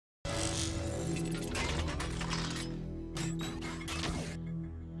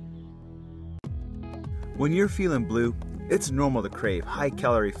When you're feeling blue, it's normal to crave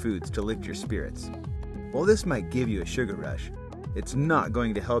high-calorie foods to lift your spirits. While this might give you a sugar rush, it's not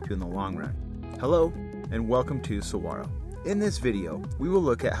going to help you in the long run. Hello, and welcome to Saguaro. In this video, we will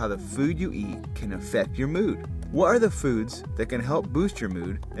look at how the food you eat can affect your mood. What are the foods that can help boost your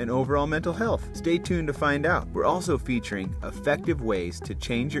mood and overall mental health? Stay tuned to find out. We're also featuring effective ways to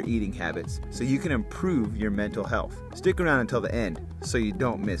change your eating habits so you can improve your mental health. Stick around until the end so you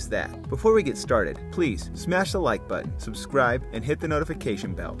don't miss that. Before we get started, please smash the like button, subscribe, and hit the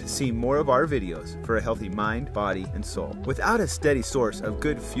notification bell to see more of our videos for a healthy mind, body, and soul. Without a steady source of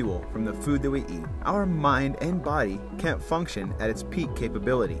good fuel from the food that we eat, our mind and body can't function at its peak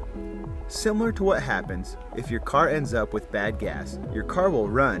capability. Similar to what happens if your car ends up with bad gas. Your car will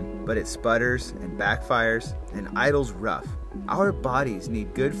run, but it sputters and backfires and idles rough. Our bodies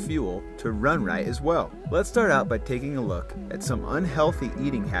need good fuel to run right as well. Let's start out by taking a look at some unhealthy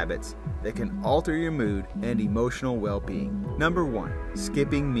eating habits that can alter your mood and emotional well-being. Number 1,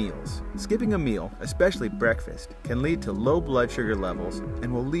 skipping meals. Skipping a meal, especially breakfast, can lead to low blood sugar levels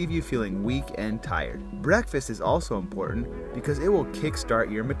and will leave you feeling weak and tired. Breakfast is also important because it will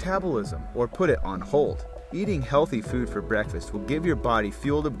kickstart your metabolism or put it on hold. Eating healthy food for breakfast will give your body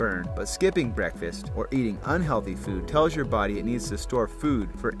fuel to burn, but skipping breakfast or eating unhealthy food tells your body it needs to store food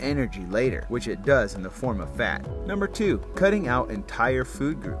for energy later, which it does in the form of fat. Number 2, cutting out entire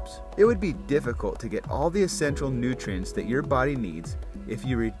food groups. It would be difficult to get all the essential nutrients that your body needs if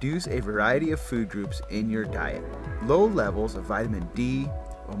you reduce a variety of food groups in your diet. Low levels of vitamin D,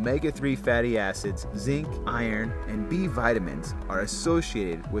 omega-3 fatty acids, zinc, iron, and B vitamins are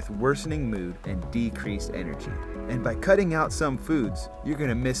associated with worsening mood and decreased energy. And by cutting out some foods, you're going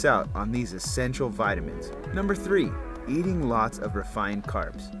to miss out on these essential vitamins. Number 3, eating lots of refined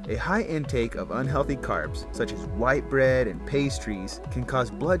carbs. A high intake of unhealthy carbs, such as white bread and pastries, can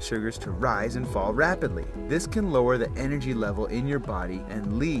cause blood sugars to rise and fall rapidly. This can lower the energy level in your body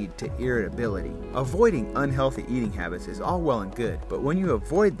and lead to irritability. Avoiding unhealthy eating habits is all well and good, but when you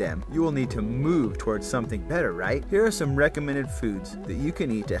avoid them, you will need to move towards something better, right? Here are some recommended foods that you can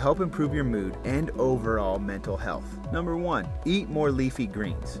eat to help improve your mood and overall mental health. Number 1, eat more leafy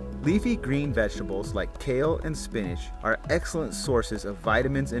greens. Leafy green vegetables like kale and spinach are excellent sources of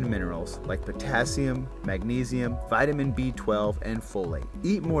vitamins and minerals like potassium, magnesium, vitamin B12, and folate.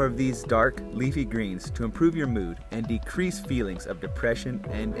 Eat more of these dark, leafy greens to improve your mood and decrease feelings of depression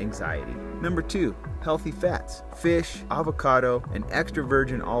and anxiety. Number 2, healthy fats. Fish, avocado, and extra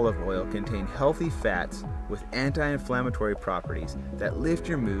virgin olive oil contain healthy fats with anti-inflammatory properties that lift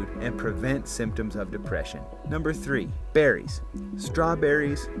your mood and prevent symptoms of depression. Number 3, berries.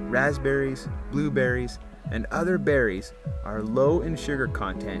 Strawberries, raspberries, blueberries, and other berries are low in sugar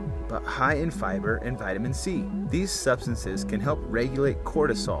content but high in fiber and vitamin C. These substances can help regulate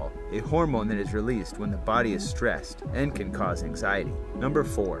cortisol, a hormone that is released when the body is stressed and can cause anxiety. Number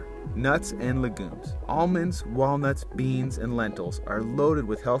 4, nuts and legumes. Almonds, walnuts, beans, and lentils are loaded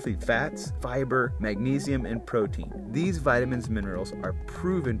with healthy fats, fiber, magnesium, and protein. These vitamins and minerals are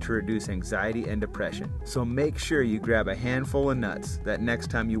proven to reduce anxiety and depression, so make sure you grab a handful of nuts that next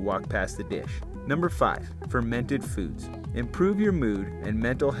time you walk past the dish. Number 5, fermented foods. Improve your mood and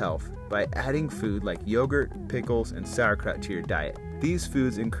mental health by adding food like yogurt, pickles, and sauerkraut to your diet. These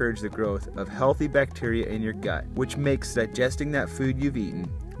foods encourage the growth of healthy bacteria in your gut, which makes digesting that food you've eaten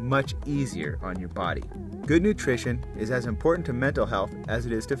much easier on your body. Good nutrition is as important to mental health as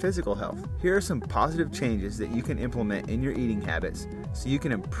it is to physical health. Here are some positive changes that you can implement in your eating habits so you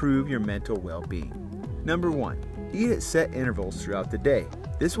can improve your mental well-being. Number 1, eat at set intervals throughout the day.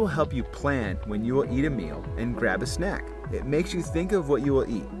 This will help you plan when you will eat a meal and grab a snack. It makes you think of what you will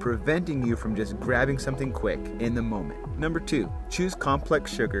eat, preventing you from just grabbing something quick in the moment. Number 2, choose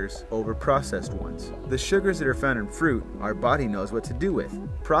complex sugars over processed ones. The sugars that are found in fruit, our body knows what to do with.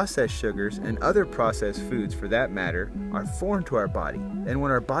 Processed sugars, and other processed foods for that matter, are foreign to our body. And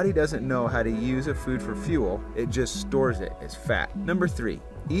when our body doesn't know how to use a food for fuel, it just stores it as fat. Number 3,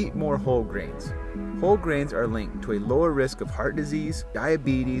 eat more whole grains. Whole grains are linked to a lower risk of heart disease,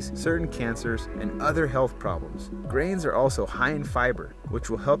 diabetes, certain cancers, and other health problems. Grains are also high in fiber, which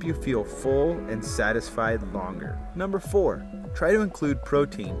will help you feel full and satisfied longer. Number 4, try to include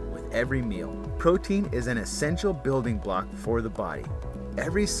protein with every meal. Protein is an essential building block for the body.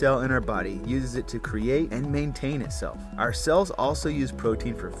 Every cell in our body uses it to create and maintain itself. Our cells also use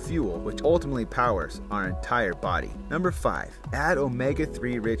protein for fuel, which ultimately powers our entire body. Number 5, add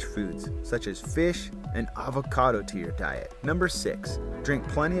omega-3 rich foods, such as fish and avocado to your diet. Number 6, drink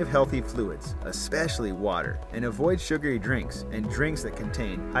plenty of healthy fluids, especially water, and avoid sugary drinks and drinks that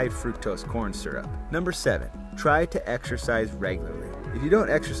contain high fructose corn syrup. Number 7, try to exercise regularly. If you don't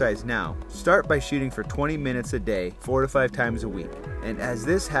exercise now, start by shooting for 20 minutes a day, 4 to 5 times a week. And as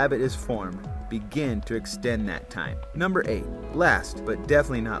this habit is formed, begin to extend that time. Number 8, last but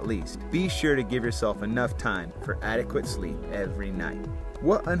definitely not least, be sure to give yourself enough time for adequate sleep every night.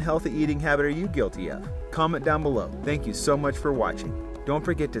 What unhealthy eating habit are you guilty of? Comment down below. Thank you so much for watching. Don't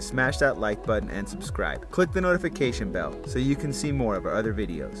forget to smash that like button and subscribe. Click the notification bell so you can see more of our other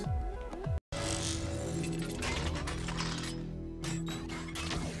videos.